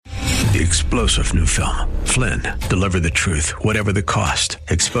The explosive new film, Flynn, deliver the truth, whatever the cost,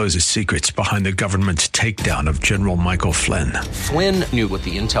 exposes secrets behind the government's takedown of General Michael Flynn. Flynn knew what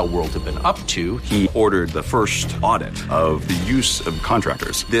the intel world had been up to. He ordered the first audit of the use of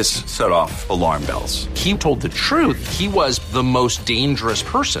contractors. This set off alarm bells. He told the truth. He was the most dangerous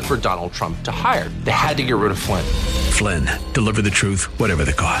person for Donald Trump to hire. They had to get rid of Flynn. Flynn, deliver the truth, whatever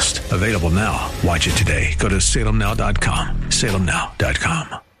the cost. Available now. Watch it today. Go to salemnow.com.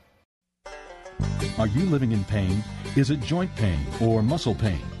 salemnow.com. Are you living in pain? Is it joint pain or muscle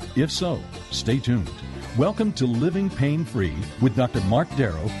pain? If so, stay tuned. Welcome to Living Pain Free with Dr. Mark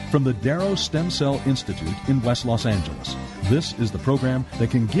Darrow from the Darrow Stem Cell Institute in West Los Angeles. This is the program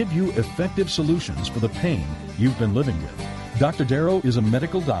that can give you effective solutions for the pain you've been living with. Dr. Darrow is a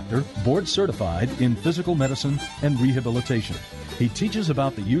medical doctor, board certified in physical medicine and rehabilitation. He teaches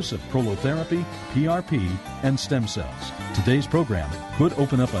about the use of prolotherapy, PRP, and stem cells. Today's program could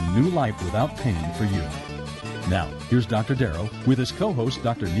open up a new life without pain for you. Now, here's Dr. Darrow with his co-host,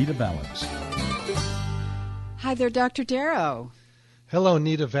 Dr. Nita Valens. Hi there, Dr. Darrow. Hello,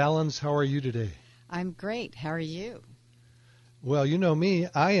 Nita Valens. How are you today? I'm great. How are you? Well, you know me.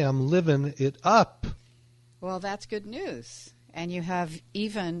 I am living it up. Well, that's good news. And you have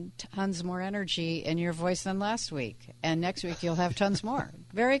even tons more energy in your voice than last week. And next week you'll have tons more.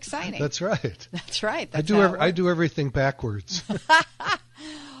 Very exciting. That's right. That's right. I do everything backwards.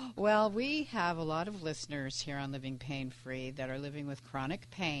 Well, we have a lot of listeners here on Living Pain Free that are living with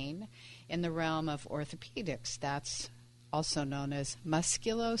chronic pain in the realm of orthopedics. That's also known as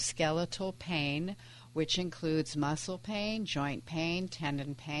musculoskeletal pain, which includes muscle pain, joint pain,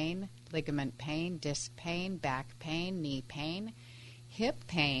 tendon pain, ligament pain, disc pain, back pain, knee pain, hip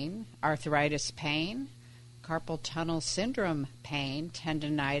pain, arthritis pain, carpal tunnel syndrome pain,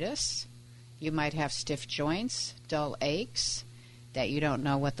 tendinitis. You might have stiff joints, dull aches that you don't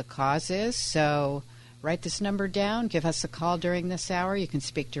know what the cause is. So write this number down. Give us a call during this hour. You can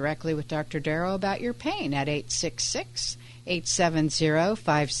speak directly with Dr. Darrow about your pain at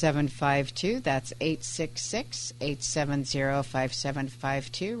 866-870-5752. That's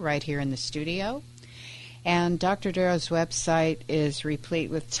 866-870-5752 right here in the studio. And Dr. Darrow's website is replete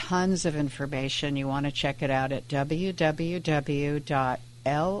with tons of information. You want to check it out at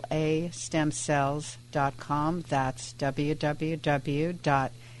www.lastemcells.com. That's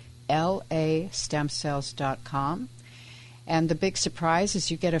www.lastemcells.com. And the big surprise is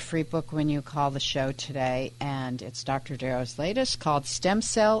you get a free book when you call the show today, and it's Dr. Darrow's latest called Stem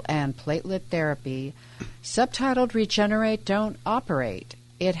Cell and Platelet Therapy, subtitled Regenerate, Don't Operate.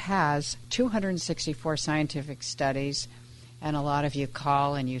 It has 264 scientific studies, and a lot of you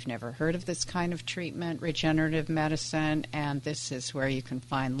call and you've never heard of this kind of treatment, regenerative medicine, and this is where you can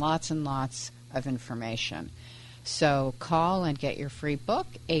find lots and lots of information. So call and get your free book,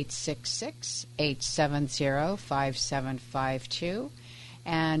 866-870-5752.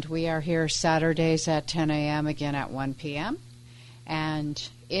 And we are here Saturdays at 10 a.m., again at 1 p.m. And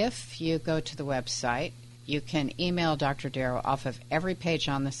if you go to the website, you can email Dr. Darrow off of every page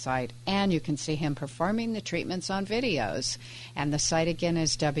on the site, and you can see him performing the treatments on videos. And the site again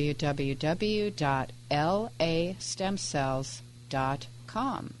is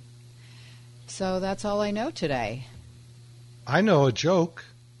www.lastemcells.com. So that's all I know today. I know a joke.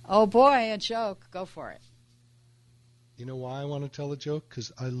 Oh, boy, a joke. Go for it. You know why I want to tell a joke?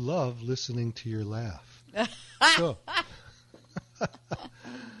 Because I love listening to your laugh.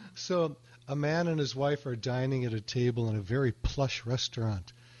 So a man and his wife are dining at a table in a very plush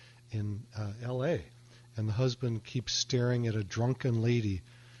restaurant in L.A., and the husband keeps staring at a drunken lady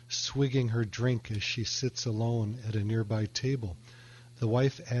swigging her drink as she sits alone at a nearby table. The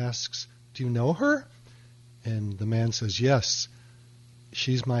wife asks, "Do you know her?" And the man says, "Yes,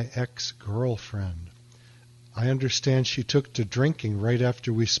 she's my ex-girlfriend. I understand she took to drinking right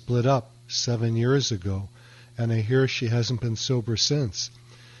after we split up 7 years ago, and I hear she hasn't been sober since."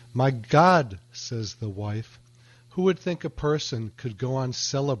 "My God," says the wife, "who would think a person could go on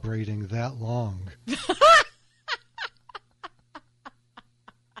celebrating that long?"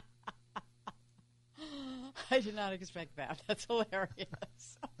 I did not expect that. That's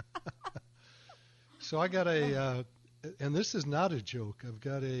hilarious. So I got a, and this is not a joke. I've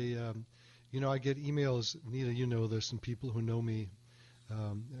got a, I get emails, Nita, you know this, and people who know me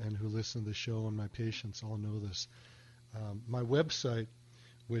and who listen to the show and my patients all know this. My website,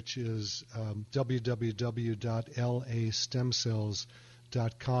 which is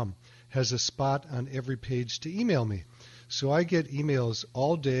www.lastemcells.com, has a spot on every page to email me. So I get emails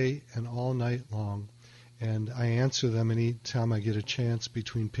all day and all night long, and I answer them any time I get a chance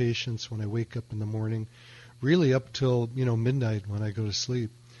between patients when I wake up in the morning, really up till midnight when I go to sleep.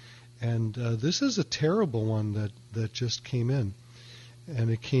 And this is a terrible one that just came in. And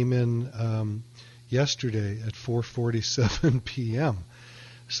it came in yesterday at 4:47 p.m.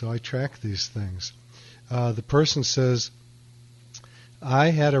 So I track these things. The person says,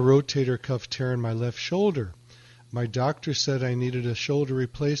 I had a rotator cuff tear in my left shoulder. My doctor said I needed a shoulder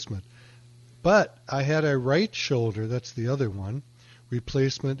replacement. But I had a right shoulder, that's the other one,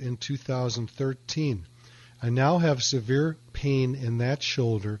 replacement in 2013. I now have severe pain in that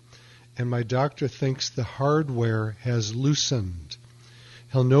shoulder, and my doctor thinks the hardware has loosened.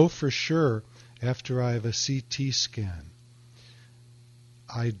 He'll know for sure after I have a CT scan.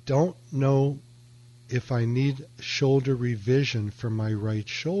 I don't know if I need shoulder revision for my right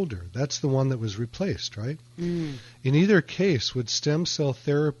shoulder. That's the one that was replaced, right? In either case, would stem cell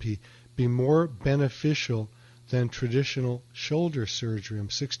therapy be more beneficial than traditional shoulder surgery? I'm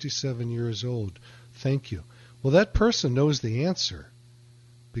 67 years old. Thank you. Well, that person knows the answer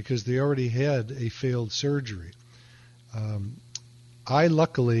because they already had a failed surgery. I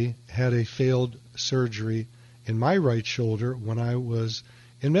luckily had a failed surgery in my right shoulder when I was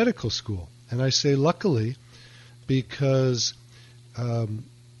in medical school. And I say luckily because, I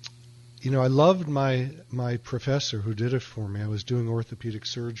loved my professor who did it for me. I was doing orthopedic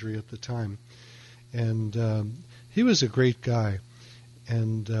surgery at the time. And he was a great guy.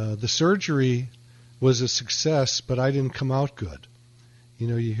 And the surgery was a success, but I didn't come out good.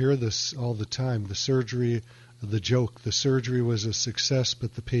 You hear this all the time. The surgery was a success,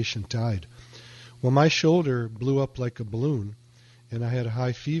 but the patient died. Well, my shoulder blew up like a balloon, and I had a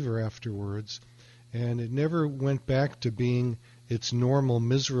high fever afterwards, and it never went back to being its normal,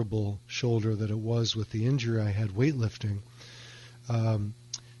 miserable shoulder that it was with the injury I had weightlifting.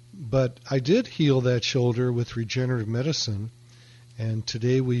 But I did heal that shoulder with regenerative medicine, and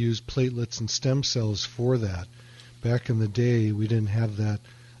today we use platelets and stem cells for that. Back in the day, we didn't have that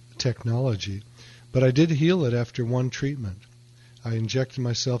technology. But I did heal it after one treatment. I injected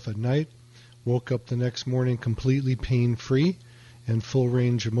myself at night, woke up the next morning completely pain-free, and full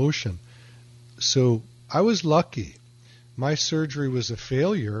range of motion. So I was lucky. My surgery was a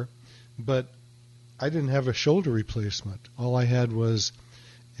failure, but I didn't have a shoulder replacement. All I had was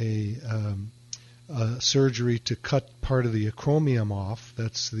a surgery to cut part of the acromion off.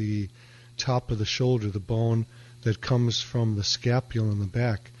 That's the top of the shoulder, the bone that comes from the scapula in the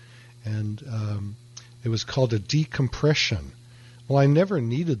back. And it was called a decompression. Well, I never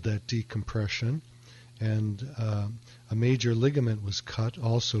needed that decompression. And a major ligament was cut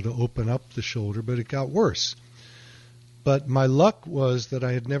also to open up the shoulder, but it got worse. But my luck was that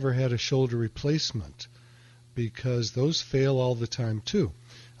I had never had a shoulder replacement because those fail all the time too.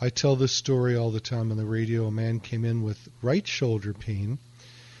 I tell this story all the time on the radio. A man came in with right shoulder pain,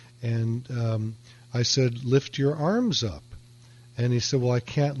 and I said, lift your arms up. And he said, well, I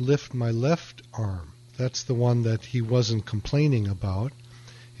can't lift my left arm. That's the one that he wasn't complaining about.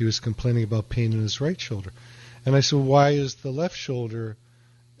 He was complaining about pain in his right shoulder. And I said, why is the left shoulder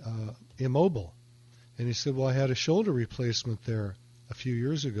immobile? And he said, well, I had a shoulder replacement there a few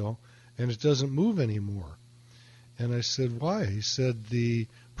years ago, and it doesn't move anymore. And I said, why? He said, the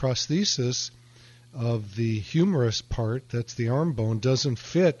prosthesis of the humerus part, that's the arm bone, doesn't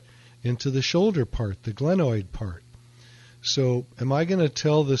fit into the shoulder part, the glenoid part. So am I going to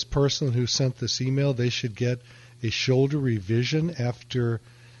tell this person who sent this email they should get a shoulder revision after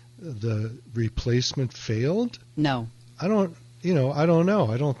the replacement failed? No. I don't know.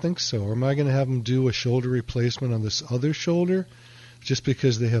 I don't think so. Or am I going to have them do a shoulder replacement on this other shoulder just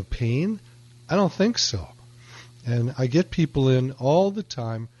because they have pain? I don't think so. And I get people in all the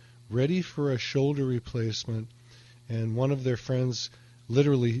time ready for a shoulder replacement, and one of their friends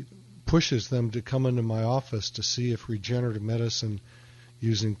literally pushes them to come into my office to see if regenerative medicine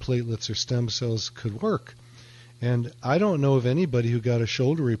using platelets or stem cells could work. And I don't know of anybody who got a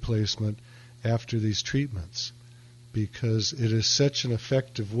shoulder replacement after these treatments because it is such an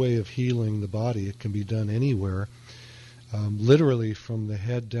effective way of healing the body. It can be done anywhere, literally from the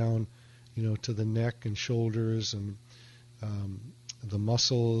head down, to the neck and shoulders and the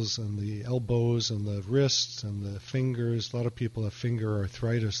muscles and the elbows and the wrists and the fingers. A lot of people have finger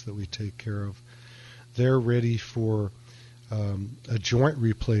arthritis that we take care of. They're ready for a joint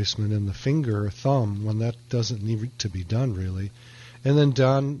replacement in the finger or thumb when that doesn't need to be done really. And then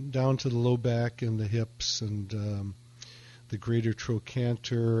down to the low back and the hips and the greater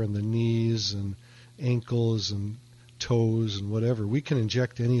trochanter and the knees and ankles and toes and whatever. We can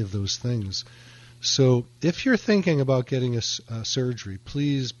inject any of those things. So if you're thinking about getting a surgery,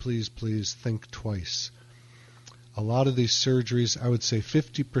 please, please, please think twice. A lot of these surgeries, I would say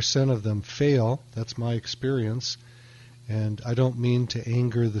 50% of them fail. That's my experience. And I don't mean to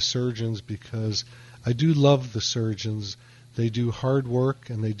anger the surgeons, because I do love the surgeons. They do hard work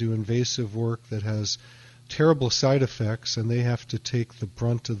and they do invasive work that has terrible side effects, and they have to take the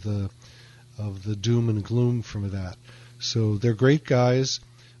brunt of the doom and gloom from that. So they're great guys,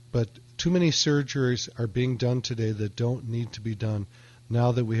 but too many surgeries are being done today that don't need to be done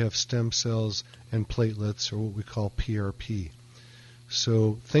now that we have stem cells and platelets, or what we call PRP.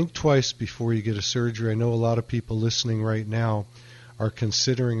 So think twice before you get a surgery. I know a lot of people listening right now are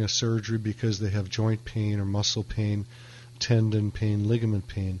considering a surgery because they have joint pain or muscle pain, tendon pain, ligament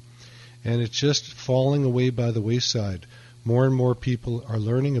pain. And it's just falling away by the wayside. More and more people are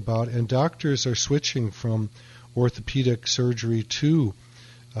learning about, and doctors are switching from orthopedic surgery to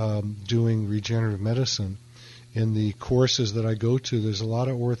doing regenerative medicine. In the courses that I go to, there's a lot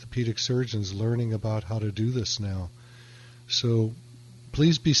of orthopedic surgeons learning about how to do this now. So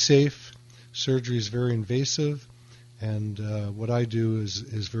please be safe. Surgery is very invasive, and what I do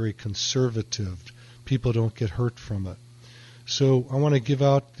is very conservative. People don't get hurt from it. So I want to give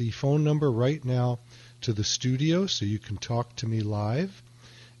out the phone number right now to the studio so you can talk to me live.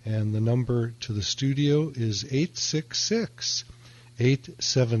 And the number to the studio is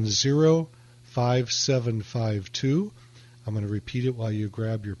 866-870-5752. I'm going to repeat it while you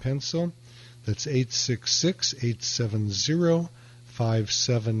grab your pencil. That's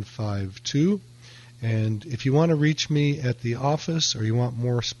 866-870-5752. And if you want to reach me at the office, or you want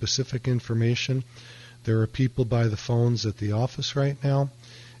more specific information, there are people by the phones at the office right now.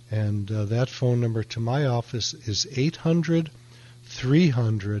 And that phone number to my office is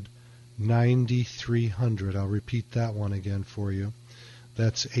 800-300-9300. I'll repeat that one again for you.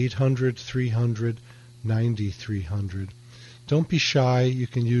 That's 800-300-9300. Don't be shy. You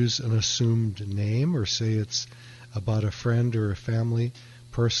can use an assumed name or say it's about a friend or a family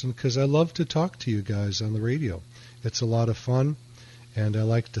person, because I love to talk to you guys on the radio. It's a lot of fun, and I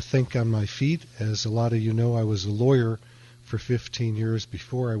like to think on my feet. As a lot of you know, I was a lawyer for 15 years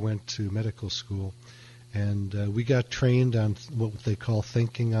before I went to medical school, and we got trained on what they call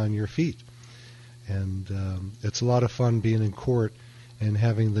thinking on your feet. And it's a lot of fun being in court and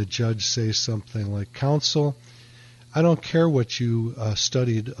having the judge say something like, "Counsel, I don't care what you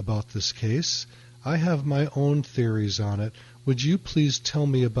studied about this case. I have my own theories on it. Would you please tell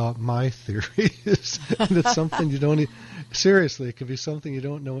me about my theories?" And it's something you don't seriously, it could be something you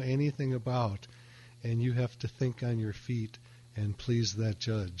don't know anything about, and you have to think on your feet and please that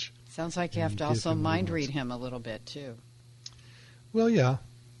judge. Sounds like you have to also mind read him a little bit, too. Well, yeah.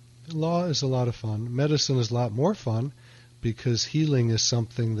 Law is a lot of fun. Medicine is a lot more fun, because healing is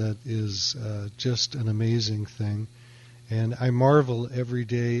something that is just an amazing thing. And I marvel every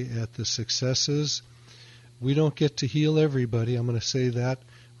day at the successes. We don't get to heal everybody. I'm going to say that.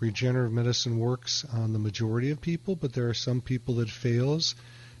 Regenerative medicine works on the majority of people, but there are some people that fails.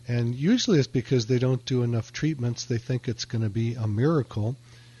 And usually it's because they don't do enough treatments. They think it's going to be a miracle.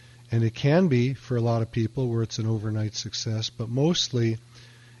 And it can be for a lot of people where it's an overnight success. But mostly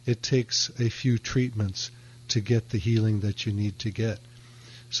it takes a few treatments to get the healing that you need to get.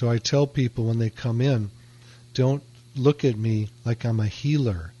 So I tell people when they come in, don't look at me like I'm a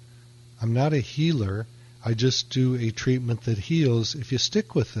healer. I'm not a healer. I just do a treatment that heals if you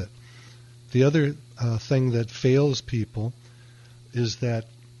stick with it. The other thing that fails people is that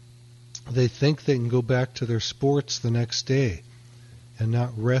they think they can go back to their sports the next day and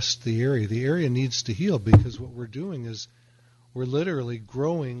not rest the area. The area needs to heal, because what we're doing is we're literally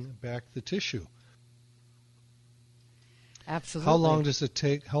growing back the tissue. Absolutely. How long does it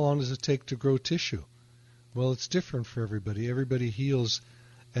take to grow tissue? Well, it's different for everybody. Everybody heals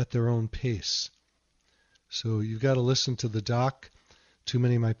at their own pace. So you've got to listen to the doc. Too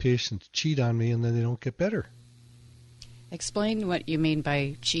many of my patients cheat on me, and then they don't get better. Explain what you mean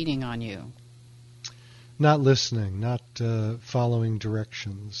by cheating on you. Not listening, not following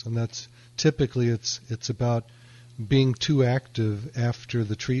directions. And that's typically it's about being too active after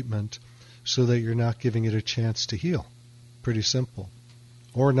the treatment so that you're not giving it a chance to heal. Pretty simple.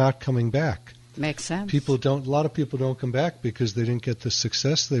 Or not coming back. Makes sense. A lot of people don't come back because they didn't get the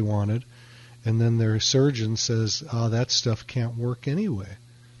success they wanted, and then their surgeon says, that stuff can't work anyway,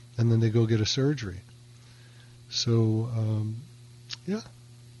 and then they go get a surgery. So, yeah.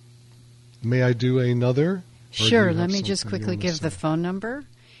 May I do another? Sure. Let me just quickly give the phone number,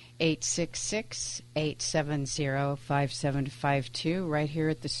 866-870-5752. Right here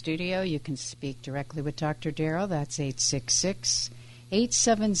at the studio, you can speak directly with Dr. Darrow. That's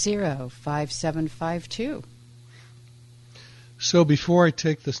 866-870-5752. So before I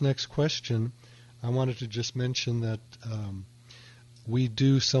take this next question, I wanted to just mention that we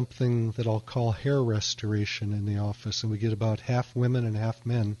do something that I'll call hair restoration in the office, and we get about half women and half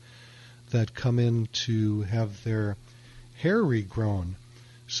men that come in to have their hair regrown.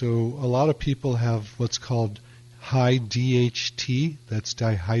 So a lot of people have what's called high DHT, that's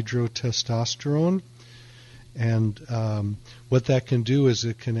dihydrotestosterone, and what that can do is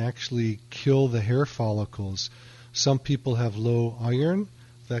it can actually kill the hair follicles. Some people have low iron,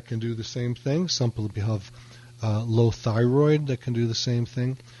 that can do the same thing. Some people have low thyroid, that can do the same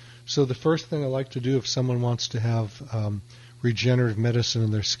thing. So the first thing I like to do if someone wants to have regenerative medicine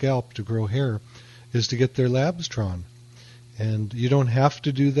in their scalp to grow hair is to get their labs drawn. And you don't have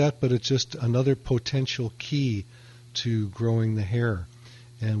to do that, but it's just another potential key to growing the hair.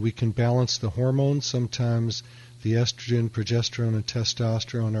 And we can balance the hormones. Sometimes the estrogen, progesterone, and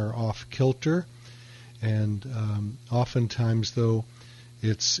testosterone are off kilter. And oftentimes, though,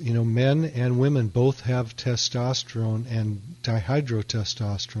 it's, men and women both have testosterone and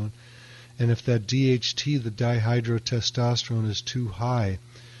dihydrotestosterone. And if that DHT, the dihydrotestosterone, is too high,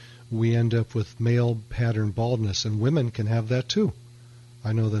 we end up with male pattern baldness. And women can have that too.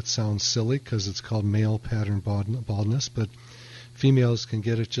 I know that sounds silly because it's called male pattern baldness, but females can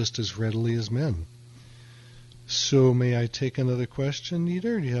get it just as readily as men. So may I take another question,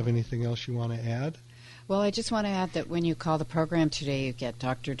 Nita, or do you have anything else you want to add? Well, I just want to add that when you call the program today, you get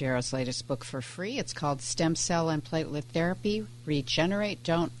Dr. Darrow's latest book for free. It's called Stem Cell and Platelet Therapy, Regenerate,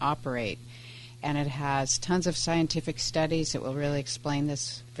 Don't Operate. And it has tons of scientific studies that will really explain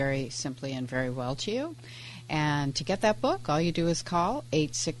this very simply and very well to you. And to get that book, all you do is call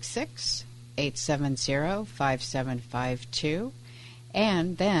 866-870-5752.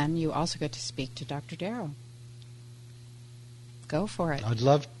 And then you also get to speak to Dr. Darrow. Go for it. I'd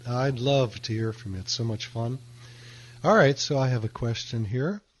love to hear from you. It's so much fun. All right, so I have a question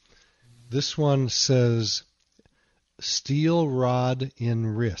here. This one says, steel rod in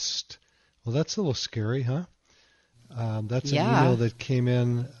wrist. Well, that's a little scary, huh? That's an email that came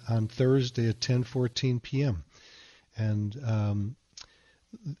in on Thursday at 10:14 p.m. And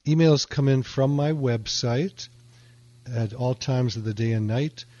emails come in from my website at all times of the day and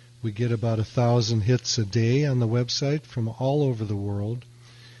night. We get about 1,000 hits a day on the website from all over the world.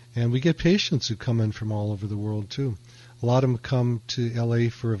 And we get patients who come in from all over the world, too. A lot of them come to L.A.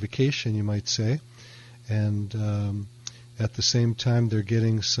 for a vacation, you might say. And at the same time, they're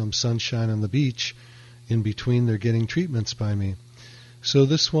getting some sunshine on the beach. In between, they're getting treatments by me. So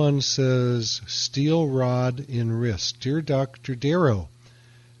this one says, steel rod in wrist. Dear Dr. Darrow,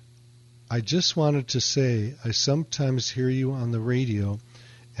 I just wanted to say I sometimes hear you on the radio,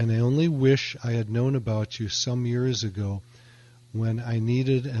 and I only wish I had known about you some years ago when I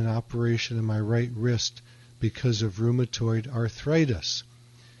needed an operation in my right wrist because of rheumatoid arthritis.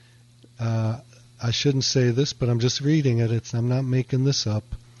 I shouldn't say this, but I'm just reading it. I'm not making this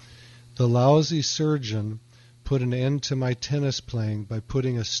up. The lousy surgeon put an end to my tennis playing by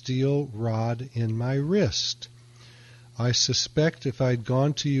putting a steel rod in my wrist. I suspect if I'd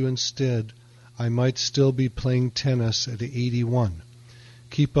gone to you instead, I might still be playing tennis at 81.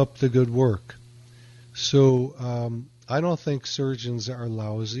 Keep up the good work. So I don't think surgeons are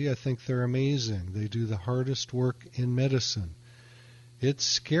lousy. I think they're amazing. They do the hardest work in medicine. It's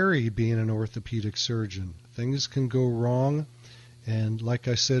scary being an orthopedic surgeon. Things can go wrong, and like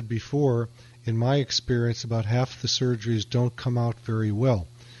I said before, in my experience, about half the surgeries don't come out very well.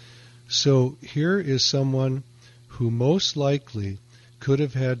 So here is someone who most likely could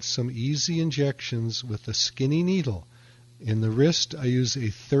have had some easy injections with a skinny needle. In the wrist, I use a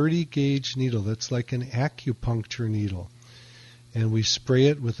 30-gauge needle. That's like an acupuncture needle. And we spray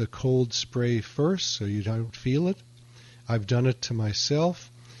it with a cold spray first so you don't feel it. I've done it to myself.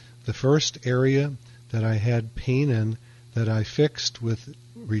 The first area that I had pain in that I fixed with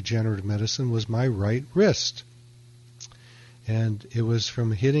regenerative medicine was my right wrist. And it was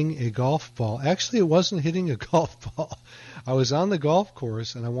from hitting a golf ball. Actually, it wasn't hitting a golf ball. I was on the golf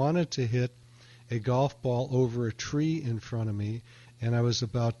course, and I wanted to hit a golf ball over a tree in front of me, and I was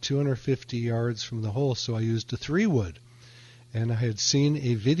about 250 yards from the hole, so I used a 3-wood. And I had seen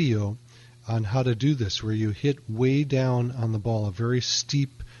a video on how to do this, where you hit way down on the ball, a very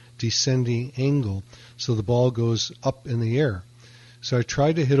steep descending angle, so the ball goes up in the air. So I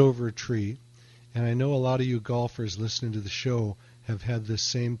tried to hit over a tree, and I know a lot of you golfers listening to the show have had this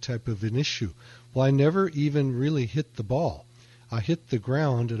same type of an issue. Well, I never even really hit the ball. I hit the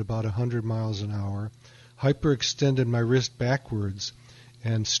ground at about 100 miles an hour, hyperextended my wrist backwards,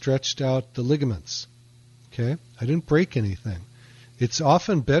 and stretched out the ligaments. Okay? I didn't break anything. It's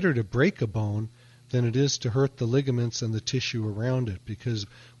often better to break a bone than it is to hurt the ligaments and the tissue around it, because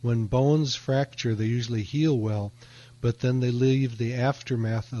when bones fracture, they usually heal well, but then they leave the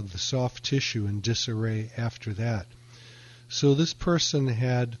aftermath of the soft tissue in disarray after that. So this person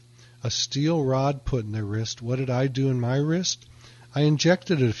had a steel rod put in their wrist. What did I do in my wrist? I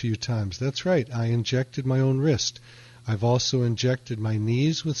injected it a few times. That's right, I injected my own wrist. I've also injected my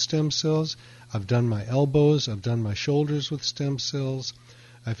knees with stem cells. I've done my elbows. I've done my shoulders with stem cells.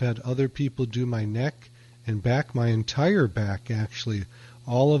 I've had other people do my neck and back, my entire back actually,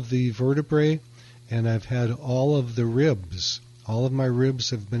 all of the vertebrae, and I've had all of the ribs. All of my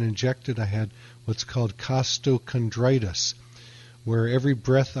ribs have been injected. I had what's called costochondritis, where every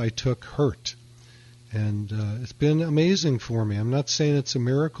breath I took hurt. And it's been amazing for me. I'm not saying it's a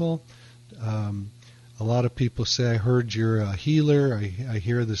miracle. A lot of people say, I heard you're a healer. I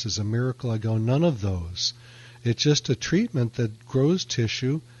hear this is a miracle. I go, none of those. It's just a treatment that grows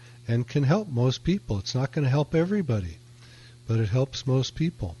tissue and can help most people. It's not going to help everybody, but it helps most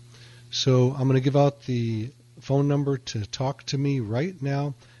people. So I'm going to give out the phone number to talk to me right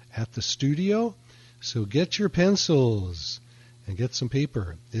now at the studio. So get your pencils and get some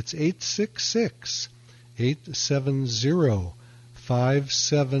paper. It's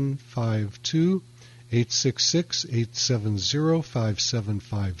 866-870-5752.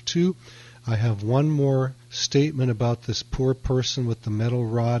 866-870-5752. I have one more statement about this poor person with the metal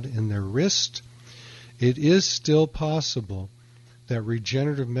rod in their wrist. It is still possible that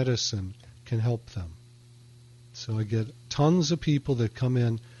regenerative medicine can help them. So I get tons of people that come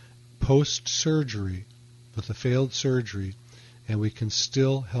in post-surgery with a failed surgery, and we can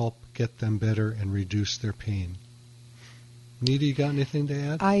still help get them better and reduce their pain. Nita, you got anything to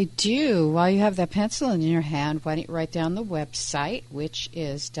add? I do. While you have that pencil in your hand, why don't you write down the website, which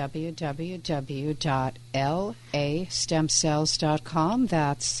is www.lastemcells.com.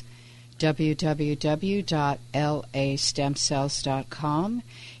 That's www.lastemcells.com.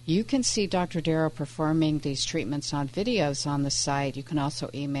 You can see Dr. Darrow performing these treatments on videos on the site. You can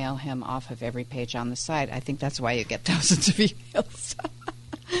also email him off of every page on the site. I think that's why you get thousands of emails,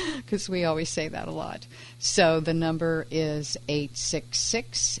 because we always say that a lot. So the number is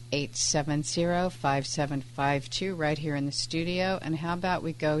 866-870-5752 right here in the studio. And how about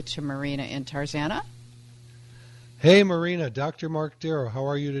we go to Marina in Tarzana? Hey, Marina, Dr. Mark Darrow, how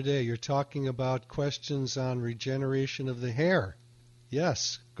are you today? You're talking about questions on regeneration of the hair.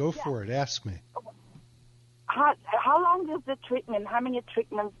 Yes, go for it. Ask me. How long is the treatment? How many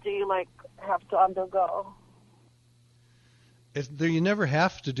treatments do you have to undergo? You never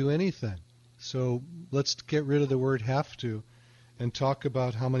have to do anything. So let's get rid of the word have to and talk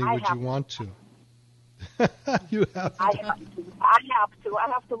about how many would you want to. You have to. I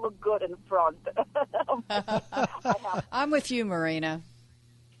have to look good in front. I'm with you, Marina.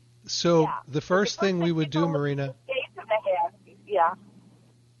 So the first thing we would do, Marina. Yeah.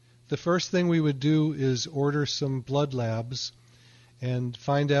 The first thing we would do is order some blood labs and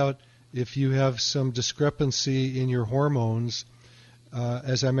find out if you have some discrepancy in your hormones.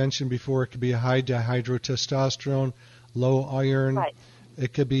 As I mentioned before, it could be a high dihydrotestosterone, low iron. Right.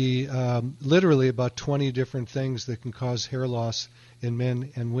 It could be literally about 20 different things that can cause hair loss in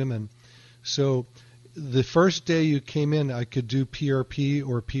men and women. So the first day you came in, I could do PRP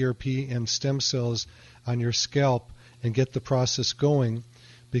or PRP and stem cells on your scalp and get the process going,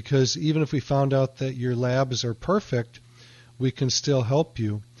 because even if we found out that your labs are perfect, we can still help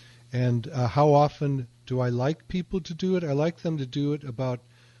you. And how often do I like people to do it? I like them to do it about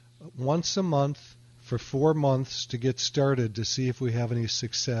once a month for 4 months to get started to see if we have any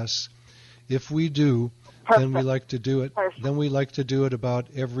success. If we do, then we like to do it. Then we like to do it about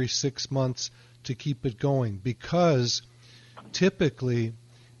every 6 months to keep it going, because typically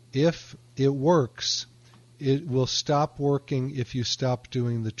if it works, it will stop working if you stop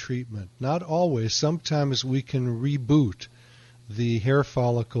doing the treatment. Not always. Sometimes we can reboot the hair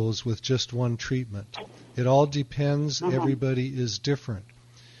follicles with just one treatment. It all depends. Mm-hmm. Everybody is different.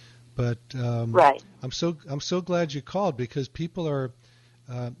 But right. I'm so glad you called, because people are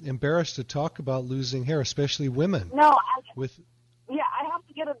embarrassed to talk about losing hair, especially women. No, I have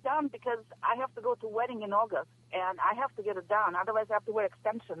to get it done because I have to go to a wedding in August, and I have to get it done. Otherwise, I have to wear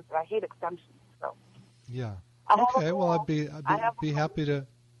extensions. I hate extensions. So. Yeah. Okay. Well, I'd be happy to.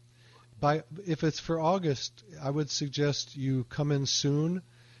 If it's for August, I would suggest you come in soon,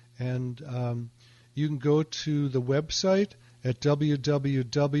 and you can go to the website at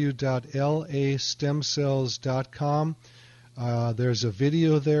www.lastemcells.com. There's a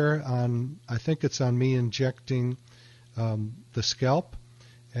video there on, I think it's on me injecting the scalp,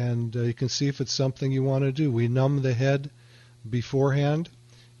 and you can see if it's something you want to do. We numb the head beforehand,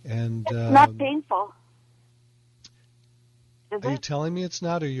 and it's not painful. Are you telling me it's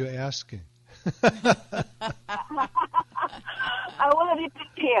not, or are you asking? I want to be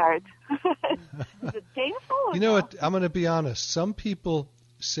prepared. Is it painful? You know what? I'm going to be honest. Some people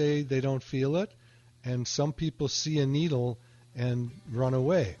say they don't feel it, and some people see a needle and run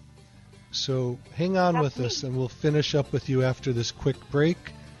away. So hang on with us, and we'll finish up with you after this quick break.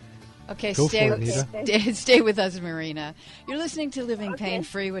 Okay, Go stay for it, stay with us, Marina. You're listening to Living Pain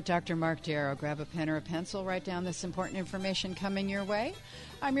Free with Dr. Mark Darrow. Grab a pen or a pencil, write down this important information coming your way.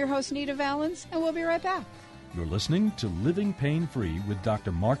 I'm your host, Nita Valens, and we'll be right back. You're listening to Living Pain Free with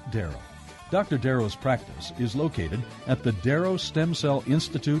Dr. Mark Darrow. Dr. Darrow's practice is located at the Darrow Stem Cell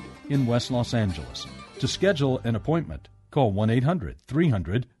Institute in West Los Angeles. To schedule an appointment, call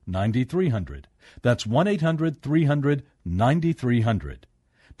 1-800-300-9300. That's 1-800-300-9300.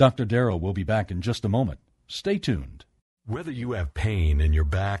 Dr. Darrow will be back in just a moment. Stay tuned. Whether you have pain in your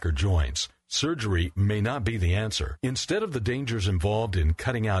back or joints, surgery may not be the answer. Instead of the dangers involved in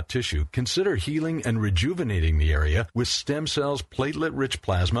cutting out tissue, consider healing and rejuvenating the area with stem cells, platelet-rich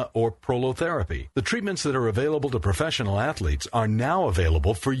plasma, or prolotherapy. The treatments that are available to professional athletes are now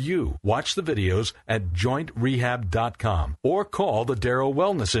available for you. Watch the videos at jointrehab.com or call the Darrow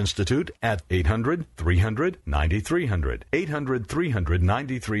Wellness Institute at 800-300-9300.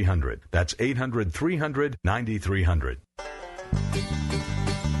 800-300-9300. That's 800-300-9300.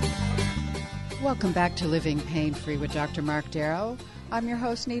 Welcome back to Living Pain Free with Dr. Mark Darrow. I'm your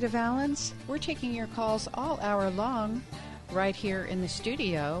host, Nita Valens. We're taking your calls all hour long right here in the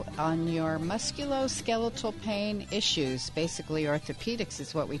studio on your musculoskeletal pain issues. Basically, orthopedics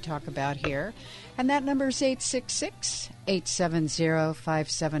is what we talk about here. And that number is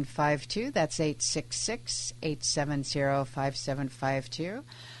 866-870-5752. That's 866-870-5752.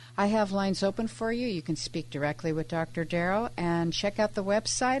 I have lines open for you. You can speak directly with Dr. Darrow and check out the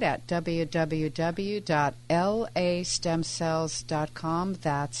website at www.lastemcells.com.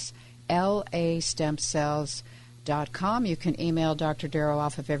 That's lastemcells.com. You can email Dr. Darrow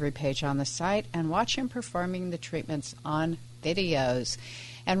off of every page on the site and watch him performing the treatments on videos.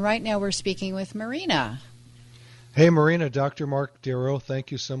 And right now we're speaking with Marina. Hey, Marina, Dr. Mark Darrow,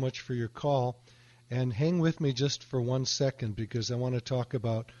 thank you so much for your call. And hang with me just for 1 second because I want to talk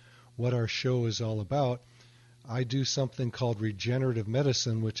about what our show is all about. I do something called regenerative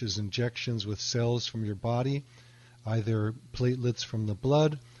medicine, which is injections with cells from your body, either platelets from the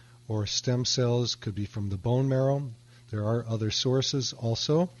blood or stem cells, could be from the bone marrow. There are other sources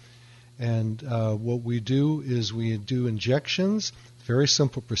also. And what we do is we do injections, very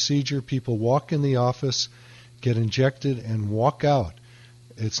simple procedure. People walk in the office, get injected, and walk out.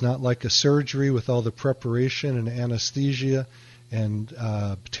 It's not like a surgery with all the preparation and anesthesia and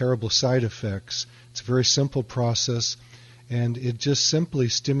terrible side effects. It's a very simple process, and it just simply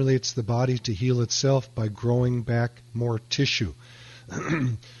stimulates the body to heal itself by growing back more tissue.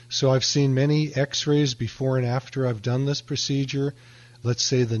 So I've seen many x-rays before and after I've done this procedure. Let's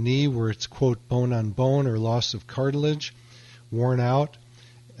say the knee where it's, quote, bone on bone or loss of cartilage, worn out,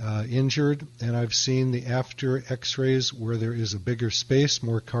 injured, and I've seen the after x-rays where there is a bigger space,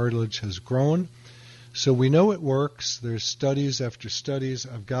 more cartilage has grown. So we know it works. There's studies after studies.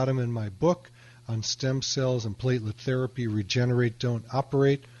 I've got them in my book on stem cells and platelet therapy, Regenerate, Don't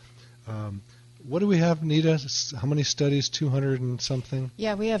Operate. What do we have, Nita? How many studies? 200 and something?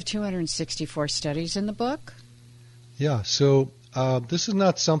 Yeah, we have 264 studies in the book. Yeah, so this is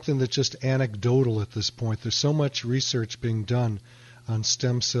not something that's just anecdotal at this point. There's so much research being done on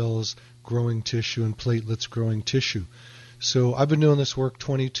stem cells growing tissue and platelets growing tissue. So I've been doing this work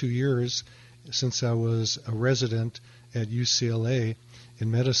 22 years since I was a resident at UCLA in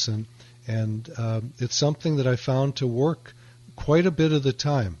medicine, and it's something that I found to work quite a bit of the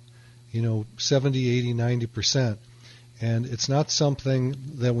time, 70, 80, 90%. And it's not something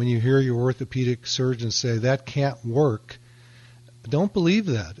that when you hear your orthopedic surgeon say, that can't work, don't believe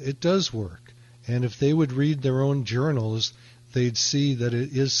that. It does work. And if they would read their own journals, they'd see that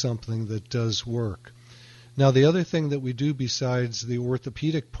it is something that does work. Now, the other thing that we do besides the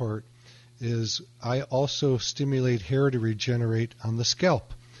orthopedic part is I also stimulate hair to regenerate on the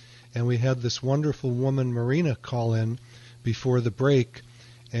scalp. And we had this wonderful woman, Marina, call in before the break,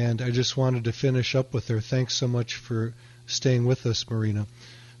 and I just wanted to finish up with her. Thanks so much for staying with us, Marina.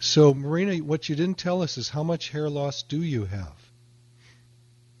 So, Marina, what you didn't tell us is how much hair loss do you have?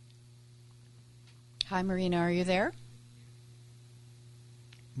 Hi, Marina, are you there?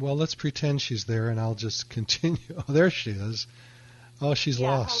 Well, let's pretend she's there, and I'll just continue. Oh, there she is. Oh, she's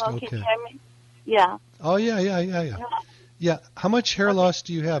lost. Hello, okay. can you hear me? Yeah. Oh, yeah. Yeah. How much hair loss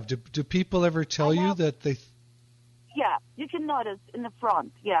do you have? Do people ever tell you that they? Yeah, you can notice in the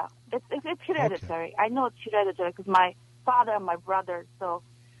front. Yeah, it's hereditary. Okay. I know it's hereditary because my father and my brother. So,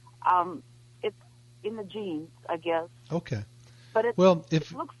 in the genes, I guess. Okay. But it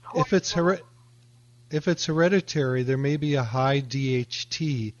if looks if it's hereditary, there may be a high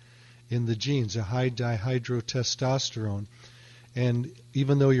DHT in the genes, a high dihydrotestosterone. And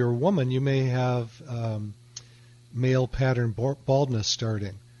even though you're a woman, you may have male pattern baldness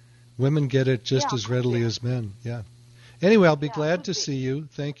starting. Women get it just as readily as men. Yeah. Anyway, I'll be glad to see you.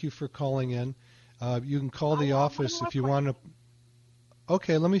 Thank you for calling in. You can call the office if you want to.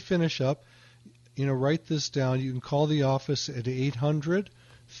 Okay, let me finish up. Write this down. You can call the office at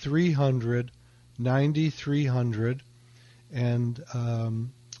 800-300-9300, and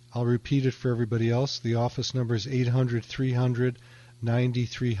I'll repeat it for everybody else. The office number is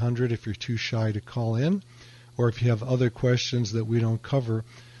 800-300-9300 if you're too shy to call in, or if you have other questions that we don't cover.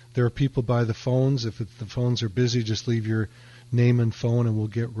 There are people by the phones. If the phones are busy, just leave your name and phone, and we'll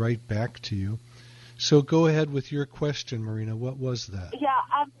get right back to you. So go ahead with your question, Marina. What was that? Yeah,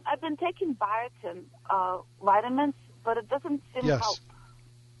 I've been taking biotin vitamins, but it doesn't seem to help.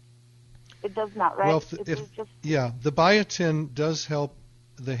 It does not, right? Well, the biotin does help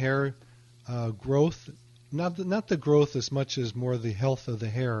the hair growth, not the growth as much as more the health of the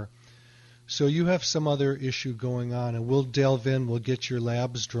hair. So you have some other issue going on, and we'll delve in. We'll get your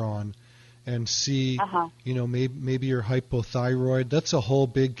labs drawn and see, maybe you're hypothyroid. That's a whole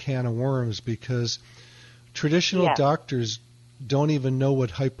big can of worms because traditional doctors don't even know what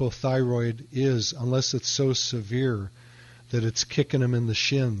hypothyroid is unless it's so severe that it's kicking them in the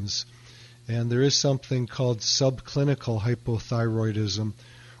shins. And there is something called subclinical hypothyroidism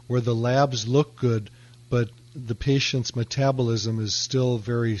where the labs look good, but the patient's metabolism is still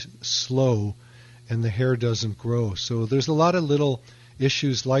very slow and the hair doesn't grow. So there's a lot of little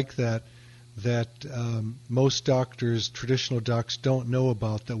issues like that most doctors, traditional docs, don't know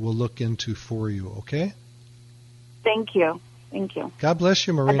about that we'll look into for you, okay? Thank you. God bless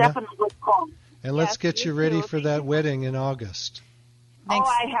you, Marina. I definitely will call. And let's get you ready for that wedding in August. Thanks.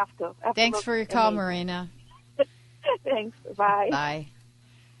 Oh, I have to. Absolutely. Thanks for your call, Marina. Thanks. Bye. Bye.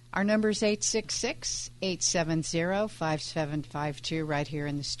 Our number is 866-870-5752 right here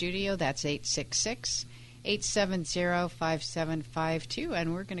in the studio. That's 866-870-5752.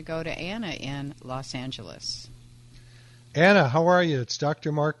 And we're going to go to Anna in Los Angeles. Anna, how are you? It's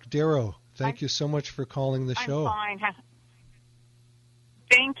Dr. Mark Darrow. Thank you so much for calling the show. I'm fine.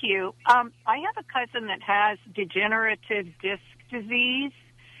 Thank you. I have a cousin that has degenerative disc disease,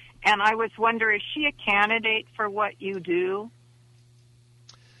 and I was wondering, is she a candidate for what you do?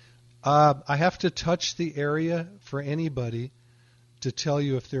 I have to touch the area for anybody to tell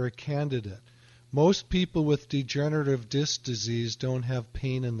you if they're a candidate. Most people with degenerative disc disease don't have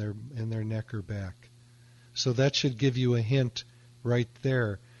pain in their neck or back. So that should give you a hint right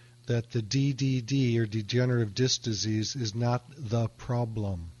there that the DDD, or degenerative disc disease, is not the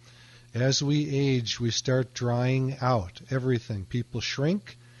problem. As we age, we start drying out everything. People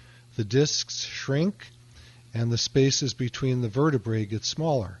shrink, the discs shrink, and the spaces between the vertebrae get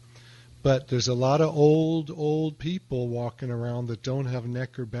smaller. But there's a lot of old people walking around that don't have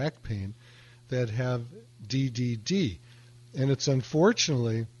neck or back pain that have DDD. And it's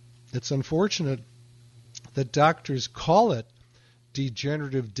unfortunate that doctors call it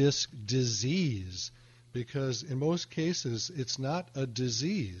degenerative disc disease because in most cases it's not a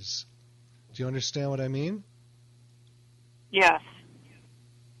disease. Do you understand what I mean? Yes.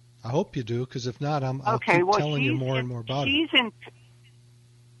 I hope you do, because if not, I'll keep telling you more and more about it.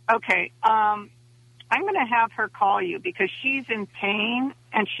 Okay. I'm going to have her call you because she's in pain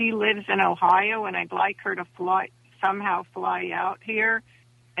and she lives in Ohio, and I'd like her to somehow fly out here,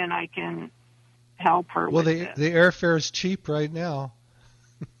 and I can help her with this. Well, the airfare is cheap right now.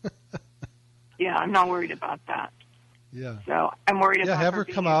 Yeah, I'm not worried about that. Yeah. So I'm worried about have her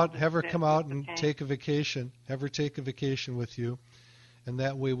come out. Have her come out and take a vacation. Have her take a vacation with you, and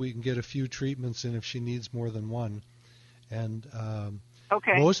that way we can get a few treatments in if she needs more than one. And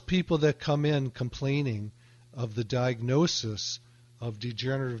most people that come in complaining of the diagnosis of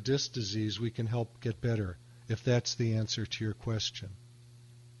degenerative disc disease, we can help get better, if that's the answer to your question.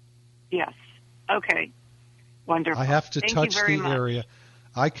 Yes. Okay. Wonderful. I have to touch the area.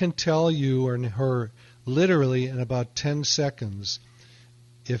 I can tell you or her literally in about 10 seconds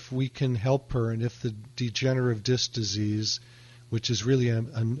if we can help her and if the degenerative disc disease, which is really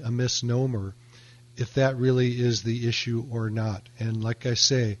a misnomer, if that really is the issue or not. And like I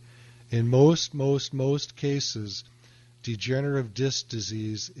say, in most cases, degenerative disc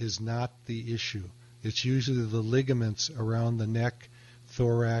disease is not the issue. It's usually the ligaments around the neck,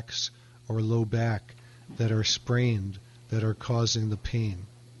 thorax, or low back that are sprained that are causing the pain.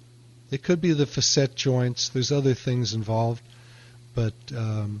 It could be the facet joints. There's other things involved, but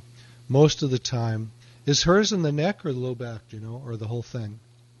most of the time. Is hers in the neck or the low back, do you know, or the whole thing?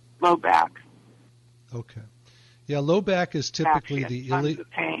 Low back. Okay. Yeah, low back is typically the tons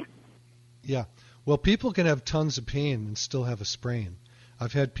of pain. Yeah. Well, people can have tons of pain and still have a sprain.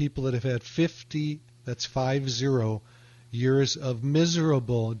 I've had people that have had 50, that's 50, years of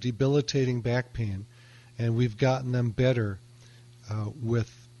miserable, debilitating back pain, and we've gotten them better with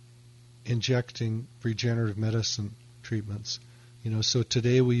injecting regenerative medicine treatments. So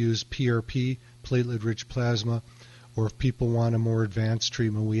today we use PRP, platelet-rich plasma, or if people want a more advanced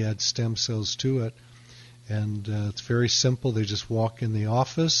treatment, we add stem cells to it. And it's very simple. They just walk in the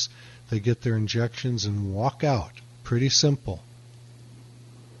office, they get their injections, and walk out. Pretty simple.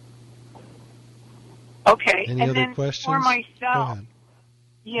 Okay. Any and other then questions? For myself, Go ahead.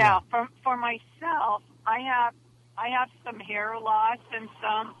 Yeah, for myself, I have some hair loss and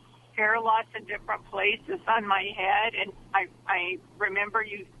some hair loss in different places on my head, and I remember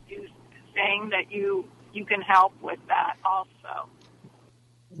you saying that you can help with that also.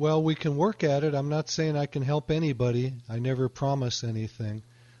 Well, we can work at it. I'm not saying I can help anybody. I never promise anything.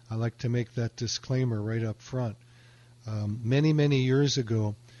 I like to make that disclaimer right up front. Many, many years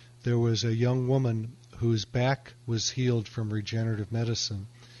ago, there was a young woman whose back was healed from regenerative medicine.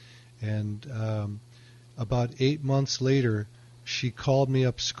 And about 8 months later, she called me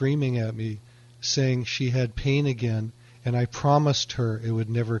up screaming at me, saying she had pain again, and I promised her it would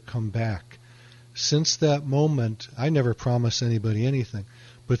never come back. Since that moment, I never promise anybody anything,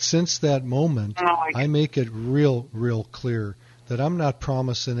 but since that moment, I make it real clear that I'm not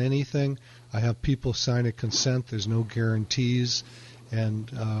promising anything. I have people sign a consent. There's no guarantees.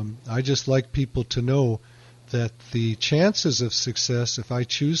 And I just like people to know that the chances of success, if I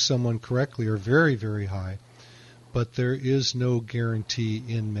choose someone correctly, are very, very high. But there is no guarantee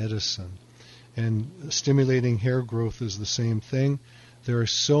in medicine. And stimulating hair growth is the same thing. There are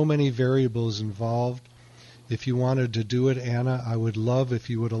so many variables involved. If you wanted to do it, Anna, I would love if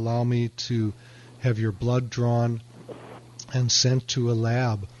you would allow me to have your blood drawn and sent to a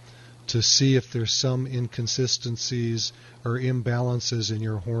lab to see if there's some inconsistencies or imbalances in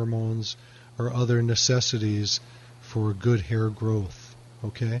your hormones or other necessities for good hair growth.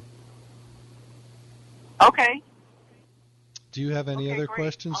 Okay? Okay. Do you have any other great.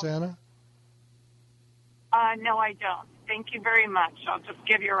 questions, Anna? No, I don't. Thank you very much. I'll just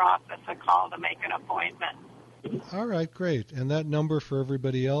give your office a call to make an appointment. All right, great. And that number for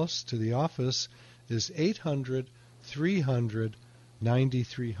everybody else to the office is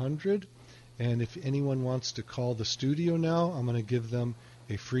 800-300-9300. And if anyone wants to call the studio now, I'm going to give them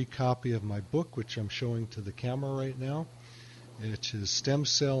a free copy of my book, which I'm showing to the camera right now. It is Stem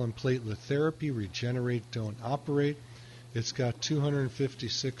Cell and Platelet Therapy, Regenerate, Don't Operate. It's got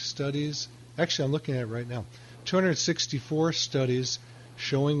 256 studies. Actually, I'm looking at it right now. 264 studies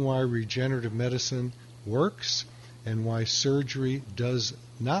showing why regenerative medicine works and why surgery does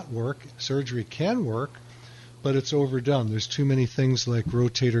not work. Surgery can work, but it's overdone. There's too many things like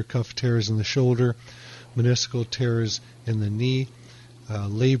rotator cuff tears in the shoulder, meniscal tears in the knee,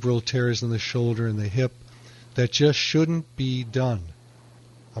 labral tears in the shoulder and the hip that just shouldn't be done.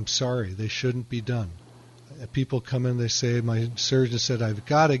 I'm sorry, they shouldn't be done. People come in, they say, my surgeon said, I've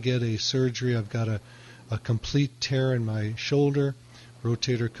got to get a surgery. I've got a complete tear in my shoulder,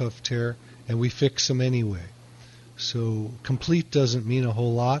 rotator cuff tear, and we fix them anyway. So complete doesn't mean a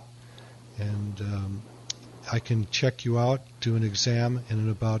whole lot, and I can check you out, do an exam, and in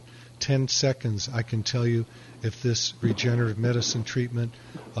about 10 seconds I can tell you if this regenerative medicine treatment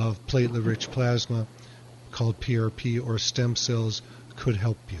of platelet-rich plasma called PRP or stem cells could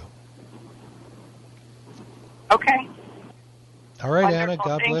help you. Okay. All right, Wonderful. Anna,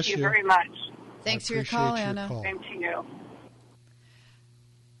 God bless you. Thank you very much. Thanks for your call, Anna. Same to you.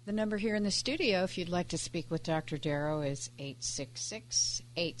 The number here in the studio, if you'd like to speak with Dr. Darrow, is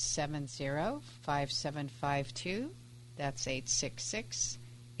 866-870-5752. That's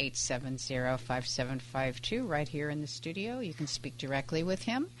 866-870-5752 right here in the studio. You can speak directly with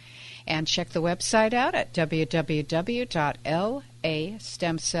him. And check the website out at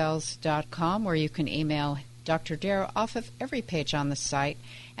www.lastemcells.com, where you can email Dr. Darrow off of every page on the site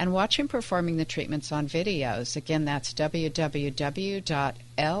and watch him performing the treatments on videos. Again, that's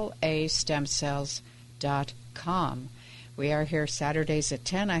www.lastemcells.com. We are here Saturdays at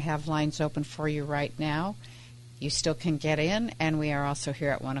 10. I have lines open for you right now. You still can get in, and we are also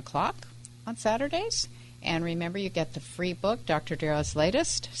here at 1 o'clock on Saturdays. And remember, you get the free book, Dr. Darrow's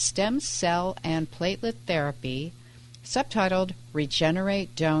latest, Stem Cell and Platelet Therapy, subtitled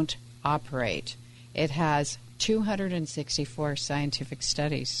Regenerate, Don't Operate. It has 264 scientific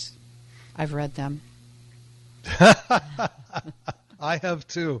studies. I've read them. I have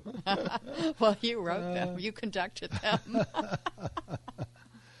too. Well, you wrote them. You conducted them.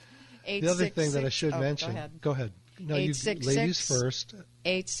 The other thing that I should mention. Go ahead. No, you ladies first.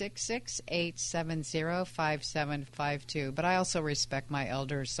 866-870-5752. But I also respect my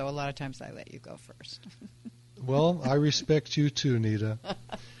elders, so a lot of times I let you go first. Well, I respect you too, Nita.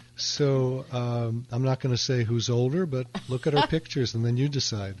 So I'm not going to say who's older, but look at our pictures and then you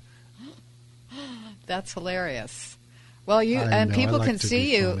decide. That's hilarious. Well, people can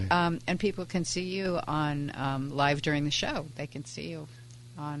see you, and people can see you on live during the show. They can see you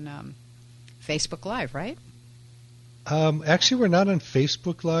on Facebook Live, right? Actually, we're not on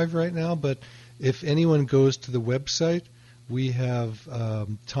Facebook Live right now, but if anyone goes to the website, we have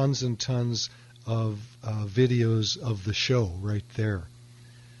tons and tons of videos of the show right there.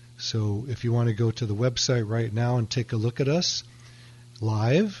 So if you want to go to the website right now and take a look at us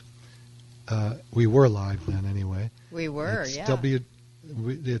live, we were live then anyway. We were, it's yeah.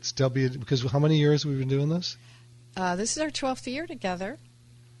 Because how many years have we been doing this? This is our 12th year together.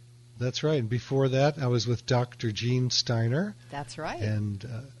 That's right. And before that, I was with Dr. Gene Steiner. That's right. And,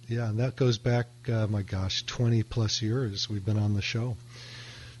 and that goes back, 20-plus years we've been on the show.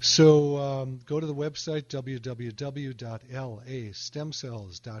 So go to the website,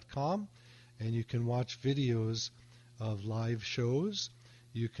 www.lastemcells.com, and you can watch videos of live shows.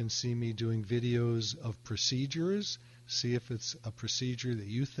 You can see me doing videos of procedures, see if it's a procedure that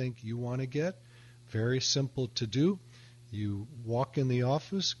you think you want to get. Very simple to do. You walk in the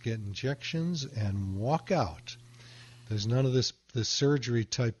office, get injections, and walk out. There's none of this surgery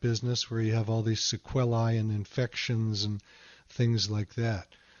type business where you have all these sequelae and infections and things like that.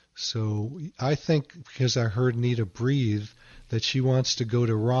 So I think, because I heard Nita breathe, that she wants to go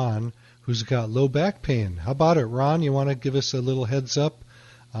to Ron, who's got low back pain. How about it, Ron? You want to give us a little heads up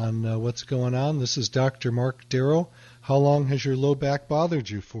on what's going on? This is Dr. Mark Darrow. How long has your low back bothered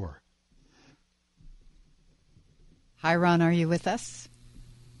you for? Hi, Ron. Are you with us?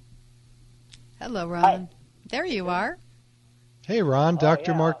 Hello, Ron. Hi. There you are. Hey, Ron.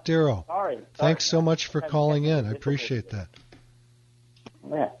 Dr. Mark Darrow. Sorry. Thanks so much for calling in. I appreciate that.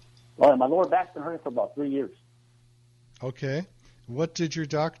 Yeah. Well, my lower back's been hurting for about 3 years. Okay. What did your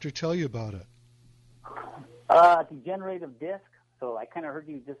doctor tell you about it? Degenerative disc. So I kind of heard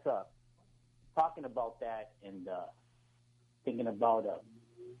you just talking about that and thinking about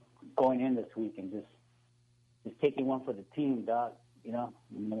going in this week and just taking one for the team, Doc. You know,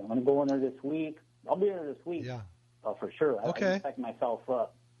 I'm going to go in there this week. I'll be there this week. Yeah. For sure. Okay. I expect myself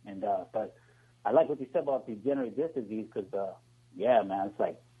up. And but I like what you said about degenerative disc disease because, yeah, man, it's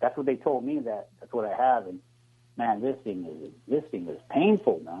like that's what they told me that's what I have. And, man, this thing is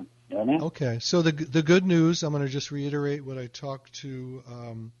painful, man. You know what I mean? Okay. So the good news, I'm going to just reiterate what I talked to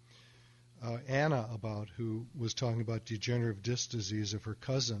Anna about, who was talking about degenerative disc disease of her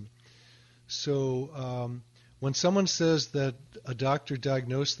cousin. So when someone says that a doctor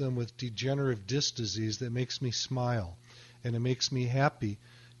diagnosed them with degenerative disc disease, that makes me smile and it makes me happy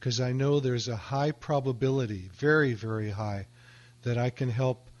because I know there's a high probability, very, very high, that I can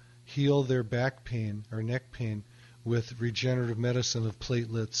help heal their back pain or neck pain with regenerative medicine of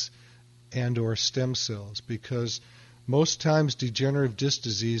platelets and or stem cells, because most times degenerative disc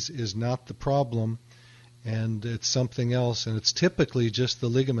disease is not the problem and it's something else, and it's typically just the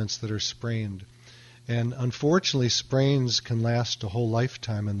ligaments that are sprained. And unfortunately, sprains can last a whole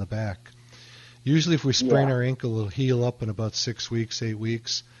lifetime in the back. Usually if we sprain our ankle, it'll heal up in about 6 weeks, 8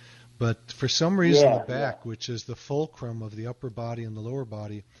 weeks. But for some reason, the back, which is the fulcrum of the upper body and the lower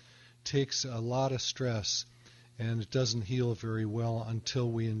body, takes a lot of stress, and it doesn't heal very well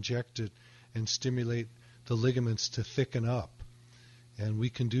until we inject it and stimulate the ligaments to thicken up. And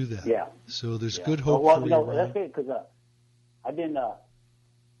we can do that. Yeah. So there's good hope for you, Ron. That's good because I've been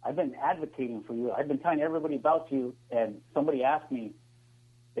advocating for you. I've been telling everybody about you, and somebody asked me,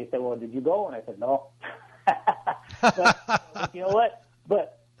 they said, well, did you go? And I said, no. but you know what?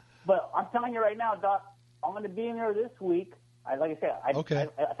 But I'm telling you right now, Doc, I'm going to be in there this week. Like I said, I've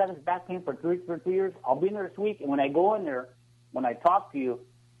had this back pain for 3 years. I'll be in there this week, and when I go in there, when I talk to you,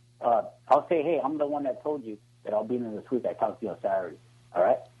 I'll say, hey, I'm the one that told you that I'll be in there this week. I talked to you on Saturday. All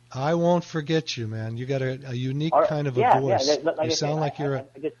right? I won't forget you, man. You got a unique kind of a voice. Yeah, you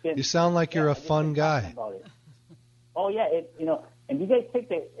sound like you're a fun guy. Oh yeah, and do you guys take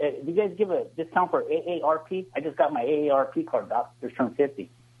do you guys give a discount for AARP? I just got my AARP card, Doc. Just turned 50.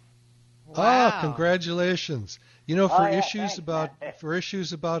 Wow. Oh, congratulations. For issues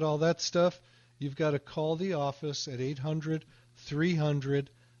about all that stuff, you've got to call the office at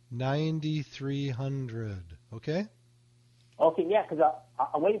 800-300-9300. Okay? Okay, yeah, because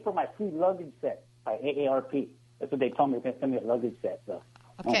I'm waiting for my free luggage set by AARP. That's what they told me. They're going to send me a luggage set. So.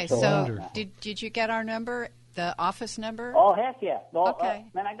 Okay, so did you get our number, the office number? Oh, heck yeah. No, okay.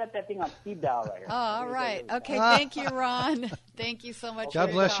 Man, I got that thing on speed dial right here. Oh, all right. Okay, thank you, Ron. Thank you so much.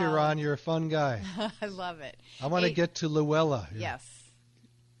 God bless you, Ron. You're a fun guy. I love it. I want to get to Luella. Yes.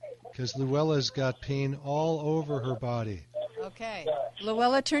 Because Luella's got pain all over her body. Okay.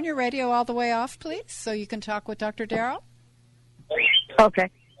 Luella, turn your radio all the way off, please, so you can talk with Dr. Darrow. Okay.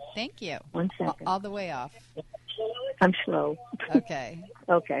 Thank you. 1 second. All the way off. I'm slow. Okay.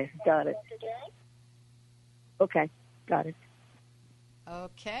 Okay, got it. Okay, got it.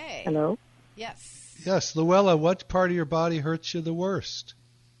 Okay. Hello? Yes. Yes, Luella, what part of your body hurts you the worst?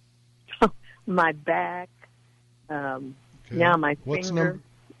 My back. Now my finger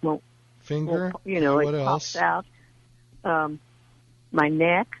won't. Finger? What it pops out. My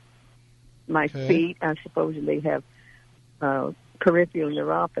neck, my feet. I supposedly have peripheral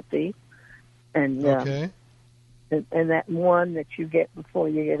neuropathy, and and that one that you get before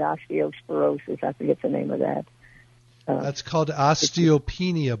you get osteosporosis. I forget the name of that. That's called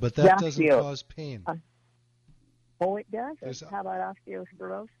osteopenia, but that doesn't cause pain. Oh, it does? How about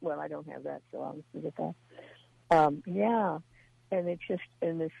osteosporosis? Well, I don't have that, so I'll forget that. Yeah, and it's just,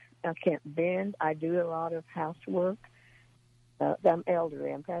 I can't bend. I do a lot of housework. I'm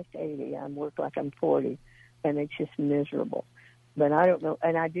elderly. I'm past 80. I work like I'm 40, and it's just miserable. But I don't know.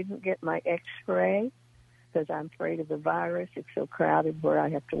 And I didn't get my X-ray because I'm afraid of the virus. It's so crowded where I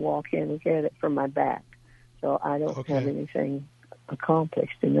have to walk in and get it from my back. So I don't have anything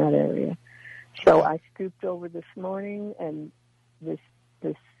accomplished in that area. So I scooped over this morning, and this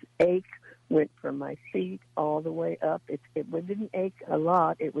ache went from my feet all the way up. It didn't ache a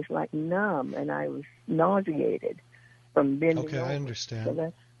lot. It was like numb, and I was nauseated from bending over. I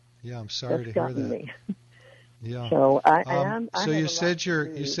understand. So I'm sorry to hear that. Me. Yeah. So so you said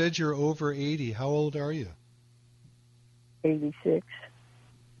you're over 80. How old are you? 86.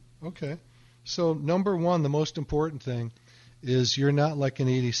 Okay. So number one, the most important thing is you're not like an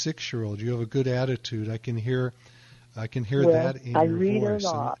 86-year-old. You have a good attitude. I can hear that in your voice. I read a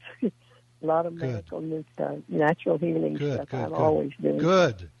lot. A lot of medical natural healing stuff. I'm always doing.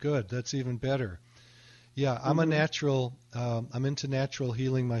 Good. That's even better. Yeah, I'm a natural. I'm into natural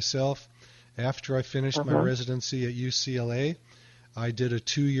healing myself. After I finished my residency at UCLA, I did a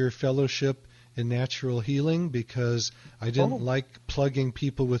 2-year fellowship in natural healing because I didn't like plugging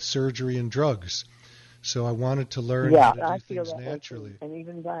people with surgery and drugs. So I wanted to learn how to do things naturally. And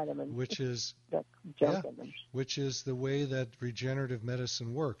even vitamins. Which is the way that regenerative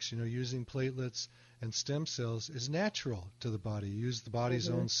medicine works. Using platelets and stem cells is natural to the body. You use the body's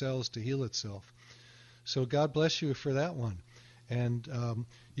own cells to heal itself. So God bless you for that one. And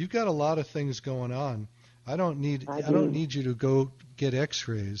you've got a lot of things going on. I don't need you to go get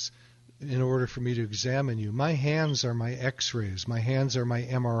X-rays in order for me to examine you. My hands are my X-rays. My hands are my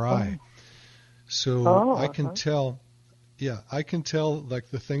MRI. So I can tell. Yeah, I can tell like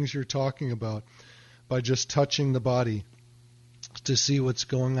the things you're talking about by just touching the body to see what's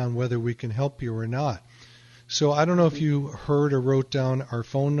going on, whether we can help you or not. So I don't know if you heard or wrote down our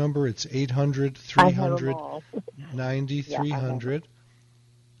phone number. It's 800-300-9300.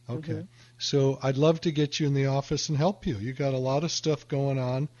 Okay. So I'd love to get you in the office and help you. You got a lot of stuff going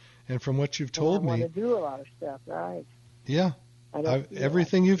on, and from what you've told me, I want to do a lot of stuff, right? Yeah.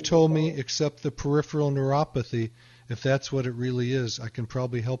 Everything you've told me except the peripheral neuropathy, if that's what it really is, I can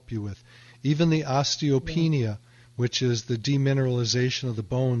probably help you with. Even the osteopenia, which is the demineralization of the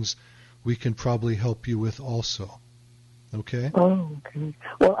bones, we can probably help you with also. Okay? Oh, okay.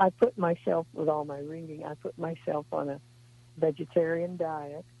 Well, I put myself, with all my reading, I put myself on a vegetarian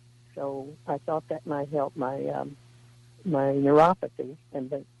diet, so I thought that might help my my neuropathy,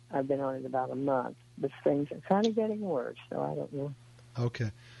 but I've been on it about a month. But things are kind of getting worse, so I don't know.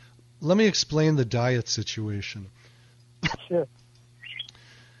 Okay. Let me explain the diet situation. Sure.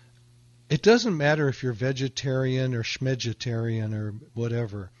 It doesn't matter if you're vegetarian or schmegetarian or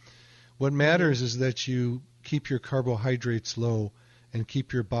whatever. What matters is that you keep your carbohydrates low and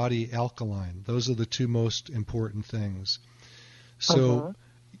keep your body alkaline. Those are the two most important things. So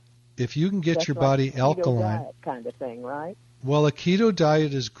if you can get your body alkaline, diet kind of thing, right? Well, a keto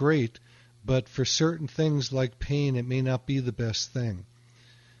diet is great, but for certain things like pain, it may not be the best thing.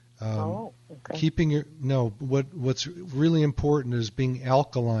 Okay. What's really important is being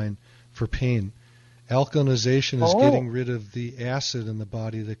alkaline for pain. Alkalinization is getting rid of the acid in the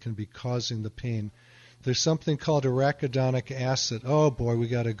body that can be causing the pain. There's something called arachidonic acid. Oh, boy, we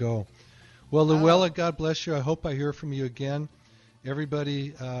got to go. Well, Luella, God bless you. I hope I hear from you again.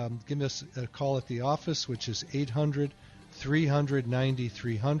 Everybody, give us a call at the office, which is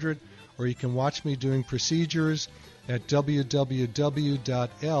 800-300-9300, or you can watch me doing procedures at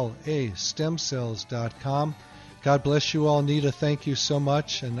www.lastemcells.com. God bless you all. Nita, thank you so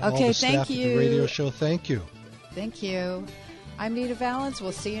much. And all the staff at the radio show, thank you. Thank you. I'm Nita Valens.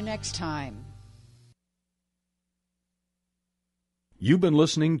 We'll see you next time. You've been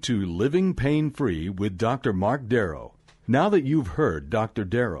listening to Living Pain-Free with Dr. Mark Darrow. Now that you've heard Dr.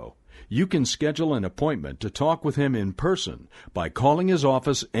 Darrow, you can schedule an appointment to talk with him in person by calling his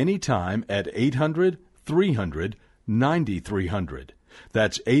office anytime at 800-300-9300.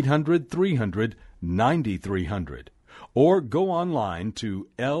 That's 800-300-9300. Or go online to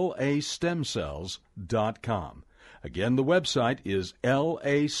lastemcells.com. Again, the website is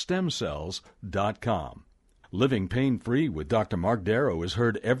lastemcells.com. Living Pain-Free with Dr. Mark Darrow is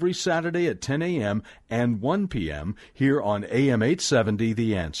heard every Saturday at 10 a.m. and 1 p.m. here on AM 870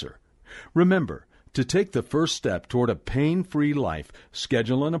 The Answer. Remember, to take the first step toward a pain-free life,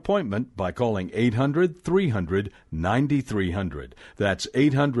 schedule an appointment by calling 800-300-9300. That's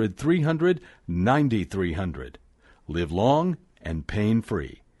 800-300-9300. Live long and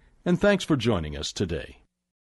pain-free. And thanks for joining us today.